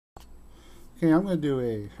Okay, I'm going to do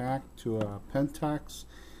a hack to a Pentax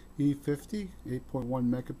E50, 8.1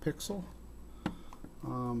 megapixel.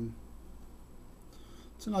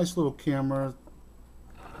 It's a nice little camera.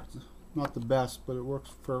 It's not the best, but it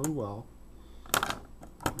works fairly well.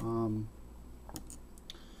 It'll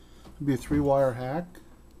be a 3-wire hack,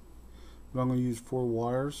 but I'm going to use 4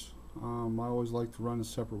 wires. I always like to run a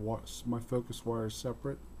separate my focus wire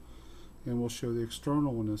separate, and we'll show the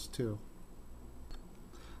external on this too.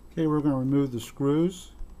 Okay, we're going to remove the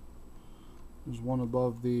screws. There's one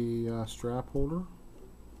above the strap holder,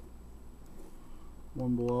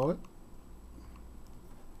 one below it.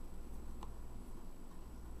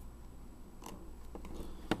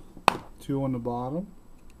 Two on the bottom.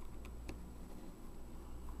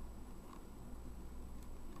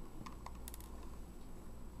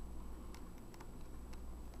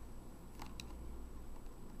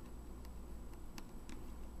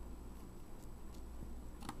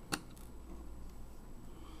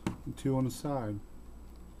 And 2 on the side.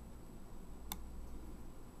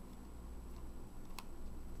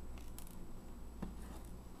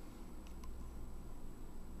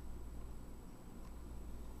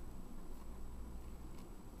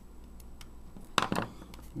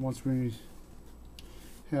 Once we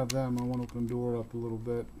have them, I want to open the door up a little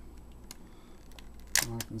bit.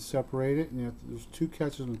 I can separate it, and there's 2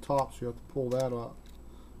 catches on the top, so you have to pull that up.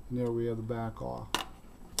 And there we have the back off.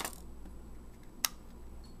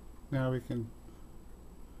 Now we can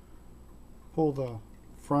pull the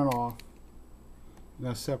front off, and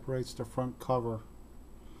that separates the front cover.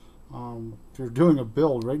 If you're doing a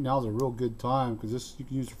build, right now is a real good time, because you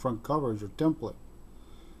can use the front cover as your template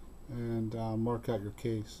and mark out your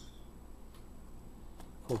case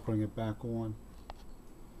before putting it back on.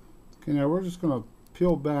 Okay, now we're just going to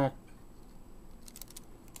peel back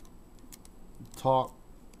the top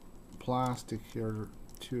plastic here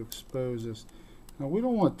to expose this. Now we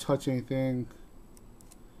don't want to touch anything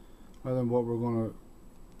other than what we're going to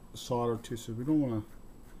solder to, so we don't want to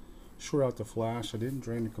short out the flash. I didn't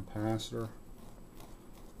drain the capacitor.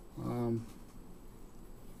 So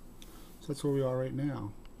that's where we are right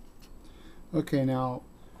now. Okay, now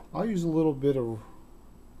I'll use a little bit of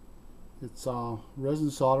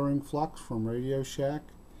resin soldering flux from Radio Shack.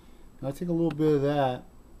 And I take a little bit of that,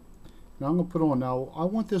 and I'm going to put on. Now I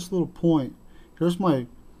want this little point. Here's my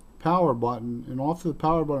power button, and off of the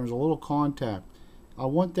power button is a little contact. I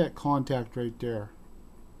want that contact right there.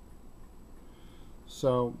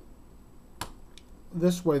 So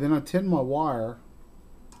this way, then I tin my wire.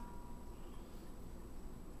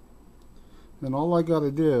 Then all I got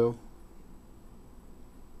to do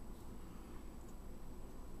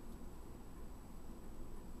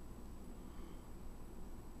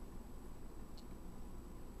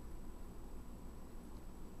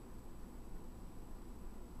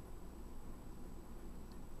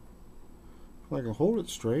if I can hold it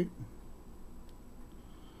straight,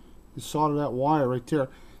 you solder that wire right there.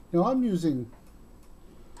 Now I'm using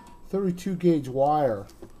 32 gauge wire,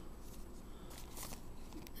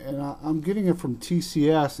 and I'm getting it from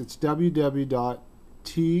TCS. It's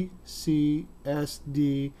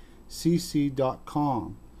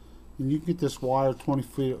www.tcsdcc.com, and you can get this wire 20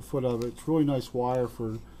 foot of it. It's really nice wire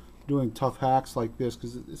for doing tough hacks like this,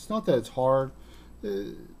 because it's not that it's hard.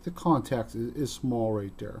 The contact is small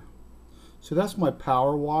right there. So that's my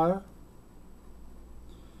power wire,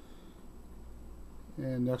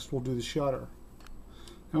 and next we'll do the shutter.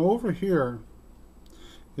 Now over here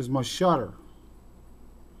is my shutter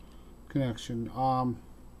connection. The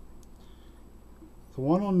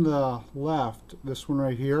one on the left, this one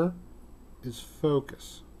right here, is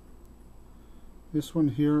focus. This one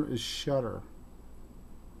here is shutter.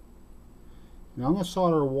 Now I'm going to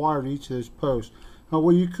solder a wire to each of those posts. Now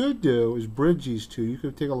what you could do is bridge these two. You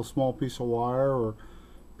could take a small piece of wire or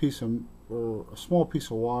a small piece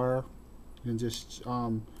of wire and just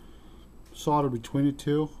solder between the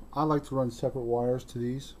two. I like to run separate wires to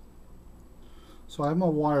these. So I have my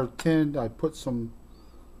wire tinned. I put some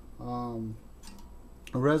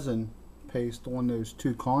resin paste on those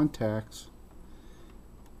 2 contacts,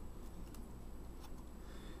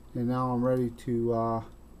 and now I'm ready to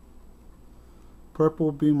purple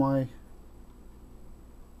will be my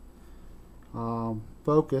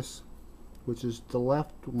focus, which is the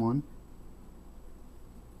left one.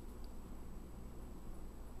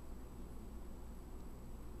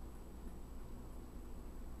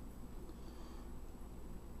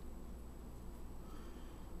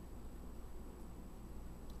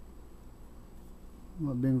 I'm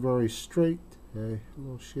not being very straight today, a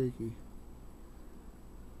little shaky.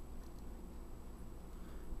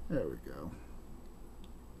 There we go.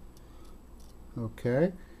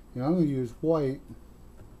 Okay, And I'm going to use white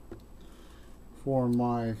for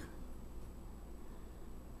my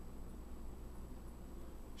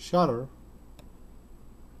shutter.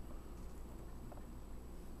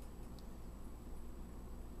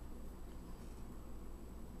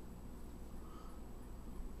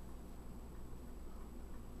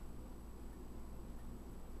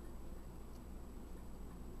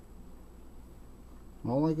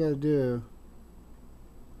 All I gotta do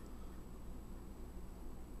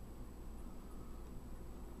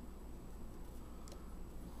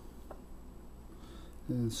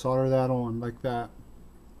and solder that on like that.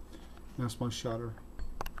 That's my shutter.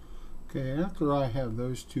 Okay, after I have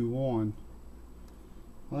those two on,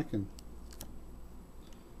 I can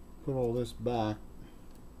put all this back.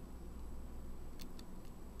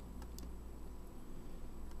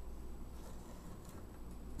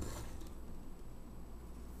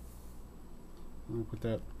 I'll put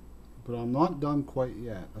that, but I'm not done quite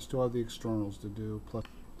yet. I still have the externals to do. Plus,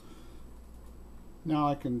 now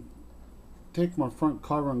I can take my front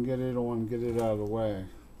cover and get it on, get it out of the way.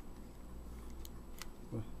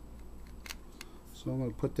 So I'm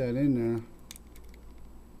going to put that in there.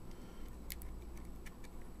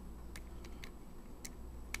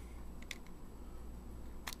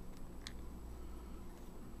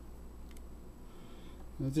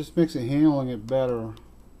 And it just makes it handling it better, a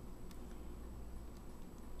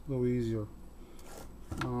little easier.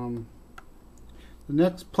 The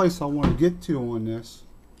next place I want to get to on this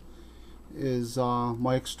is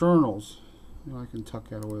my externals. You know, I can tuck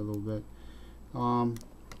that away a little bit.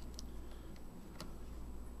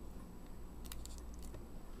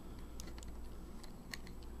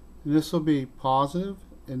 This will be positive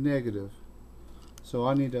and negative. So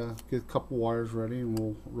I need to get a couple wires ready and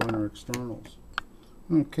we'll run our externals.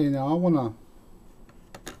 Okay, now I want to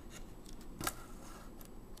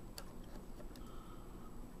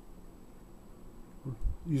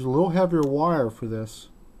use a little heavier wire for this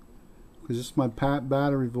because this is my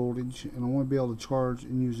battery voltage and I want to be able to charge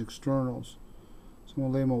and use externals. So I'm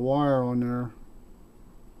going to lay my wire on there.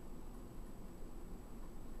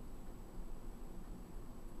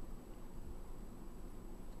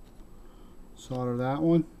 Solder that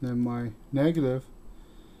one, then my negative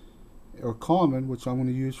or common, which I'm going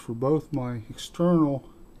to use for both my external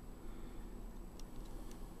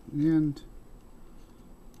and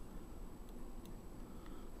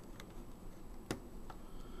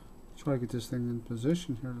try to get this thing in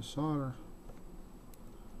position here to solder.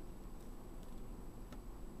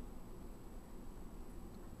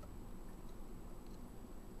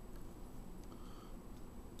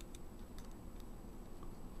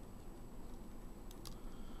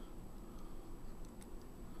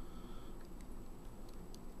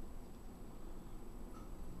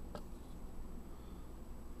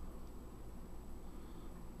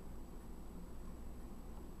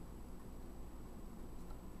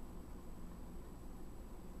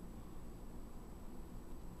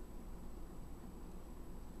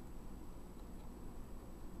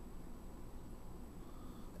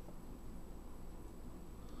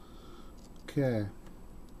 Okay,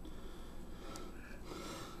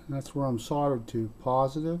 that's where I'm soldered to,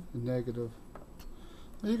 positive and negative.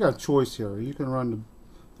 Now you got a choice here. You can run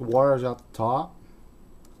the wires out the top,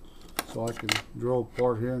 so I can drill a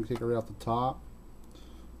part here and take it out the top,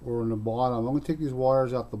 or in the bottom. I'm going to take these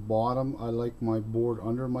wires out the bottom. I like my board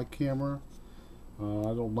under my camera. I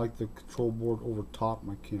don't like the control board over top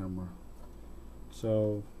my camera.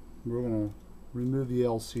 So we're going to remove the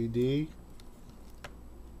LCD.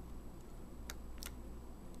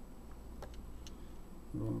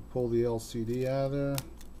 We're going to pull the LCD out of there.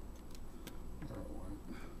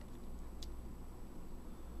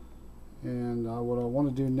 And what I want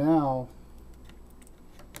to do now,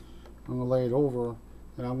 I'm going to lay it over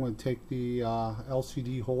and I'm going to take the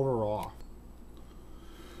LCD holder off.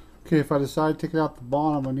 Okay, if I decide to take it out the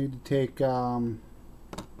bottom, I need to take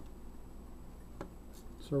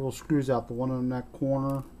several screws out. The one in that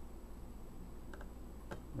corner,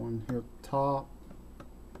 one here at the top,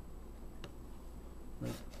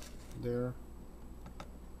 right there.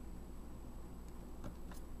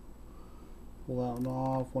 Pull that one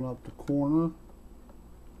off, one up the corner,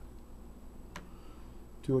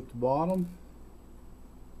 two at the bottom.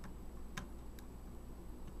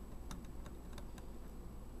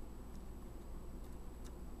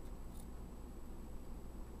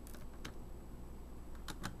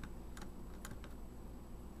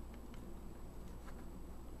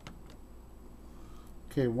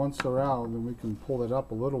 Okay, once they're out, then we can pull it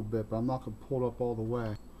up a little bit, but I'm not going to pull it up all the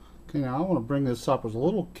way. Okay, now I want to bring this up. There's a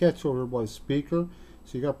little catch over by the speaker,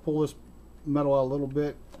 so you got to pull this metal out a little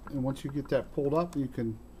bit, and once you get that pulled up, you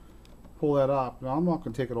can pull that up. Now I'm not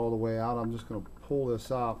going to take it all the way out. I'm just going to pull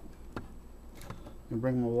this up and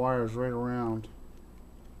bring my wires right around.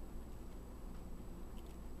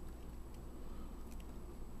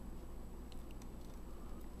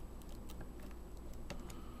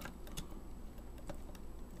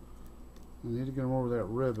 I need to get them over that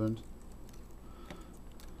ribbon.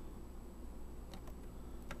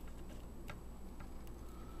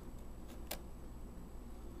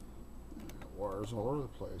 Wires all over the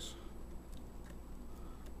place.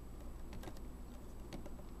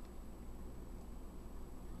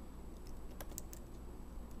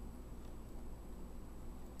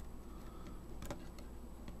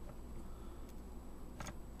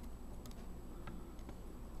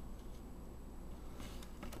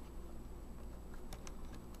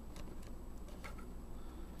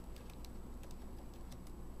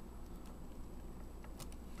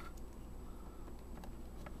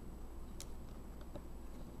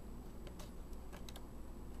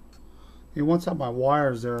 And once I have my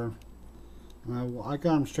wires there, I got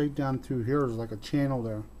them straight down through here. There's like a channel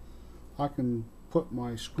there. I can put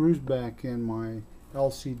my screws back in my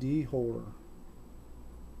LCD holder.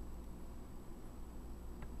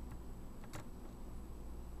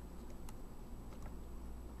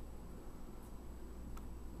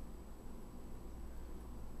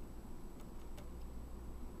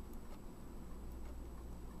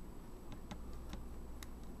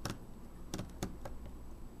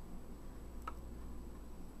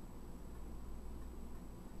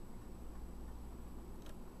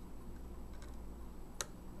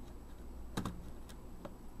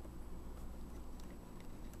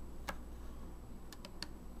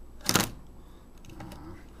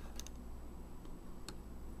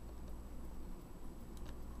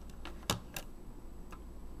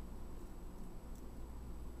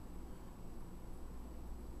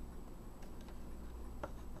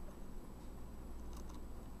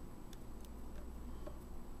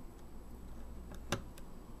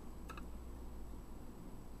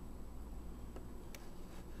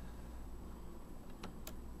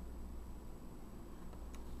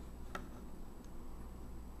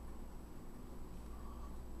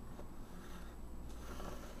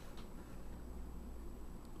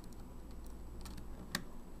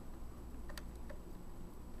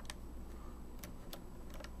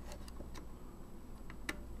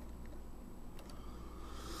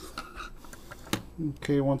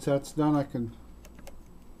 Okay, once that's done, I can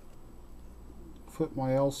put my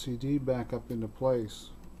LCD back up into place.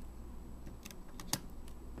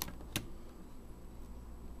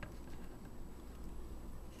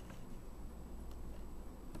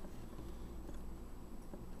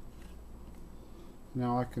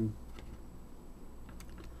 Now I can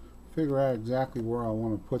figure out exactly where I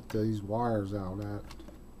want to put these wires out at.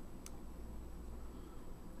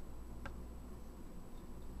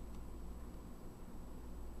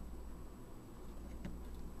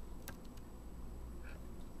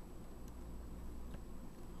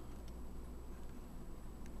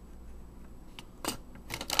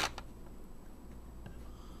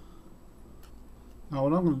 Now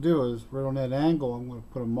what I'm going to do is, right on that angle, I'm going to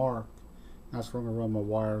put a mark. That's where I'm going to run my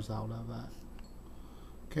wires out of that.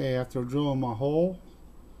 Okay, after drilling my hole,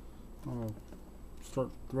 I'll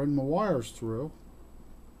start threading my wires through.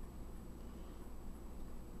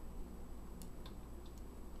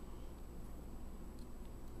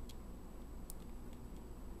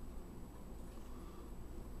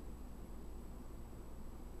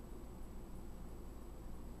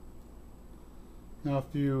 Now if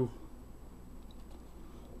you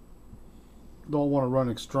don't want to run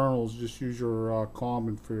externals, just use your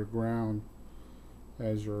common for your ground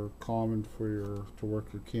as your common for your to work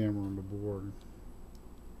your camera on the board.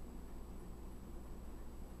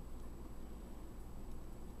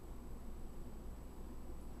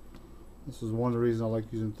 This is one of the reasons I like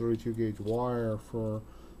using 32 gauge wire for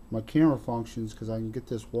my camera functions, because I can get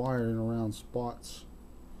this wire in around spots,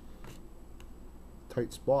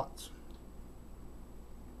 tight spots.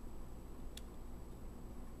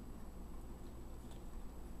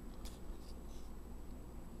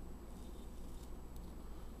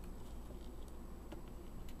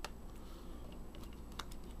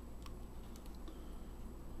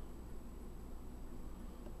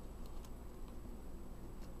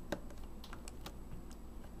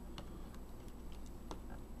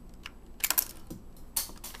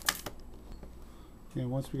 And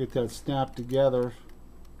once we get that snapped together,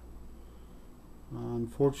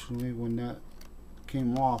 unfortunately when that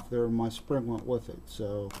came off there, my spring went with it,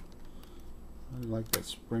 so I didn't like that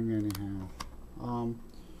spring anyhow.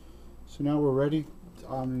 So now we're ready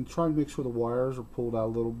try to make sure the wires are pulled out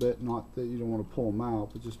a little bit. Not that you don't want to pull them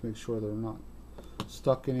out, but just make sure they're not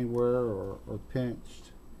stuck anywhere or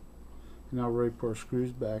pinched. And now we're ready to put our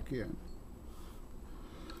screws back in.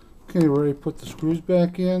 Okay, we're ready to put the screws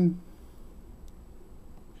back in.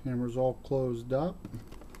 Camera's all closed up.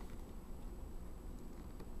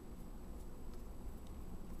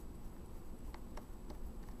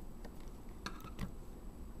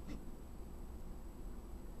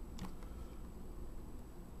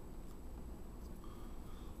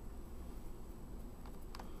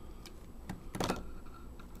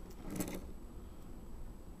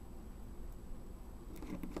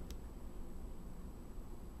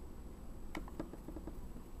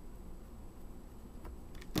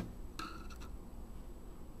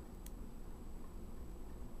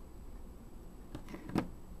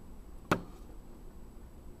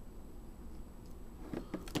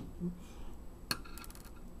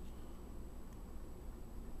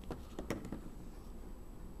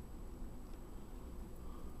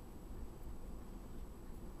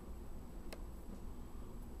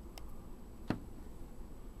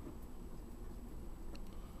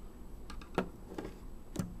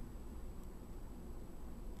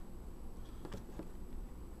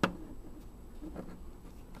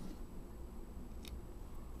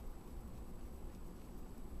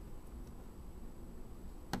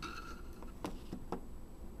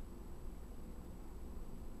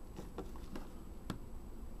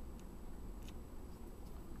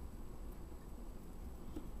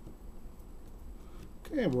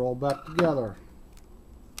 Okay, we're all back together.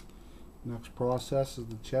 Next process is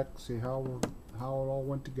to check, see how it all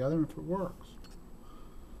went together and if it works.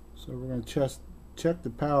 So we're going to check the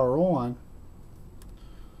power on.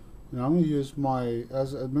 Now I'm going to use my,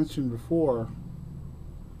 as I mentioned before,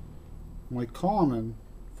 my common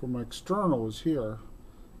for my external is here,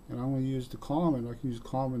 and I'm going to use the common. I can use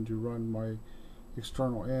common to run my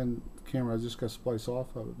external and the camera. I just got to splice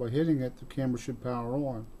off of it. By hitting it, the camera should power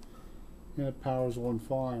on. And it powers on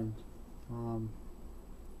fine.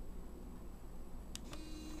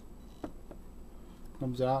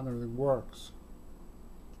 Comes out and everything works.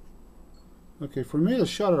 Okay, for me to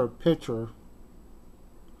shutter a picture,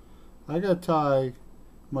 I gotta tie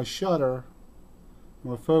my shutter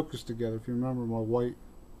and my focus together. If you remember, my white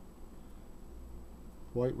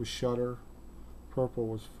was shutter, purple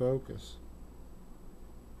was focus.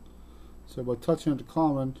 So by touching the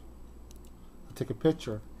common, I take a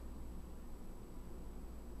picture.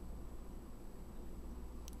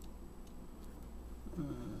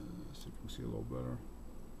 See if you can see a little better.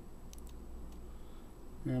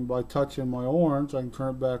 And by touching my orange, I can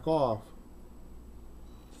turn it back off.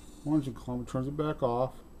 Orange and common turns it back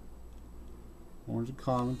off. Orange and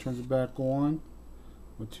common turns it back on.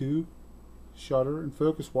 With two shutter and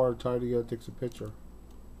focus wire tied together, takes a picture.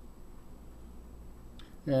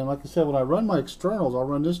 And like I said, when I run my externals, I'll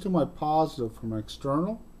run this to my positive for my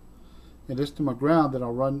external, and this to my ground. Then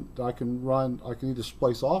I can either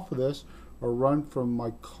splice off of this or run from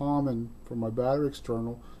my common from my battery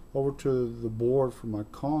external over to the board for my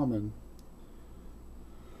common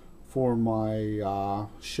for my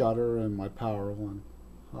shutter and my power on.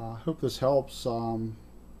 I hope this helps. It's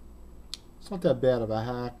not that bad of a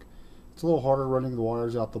hack. It's a little harder running the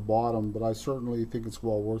wires out the bottom, but I certainly think it's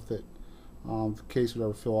well worth it. If the case would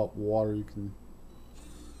ever fill up with water, you can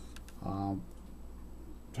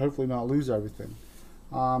hopefully not lose everything.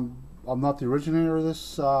 I'm not the originator of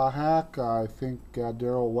this hack. I think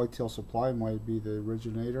Daryl Whitetail Supply might be the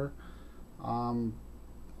originator. I'm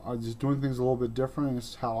just doing things a little bit different, and this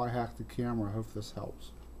is how I hack the camera. I hope this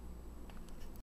helps.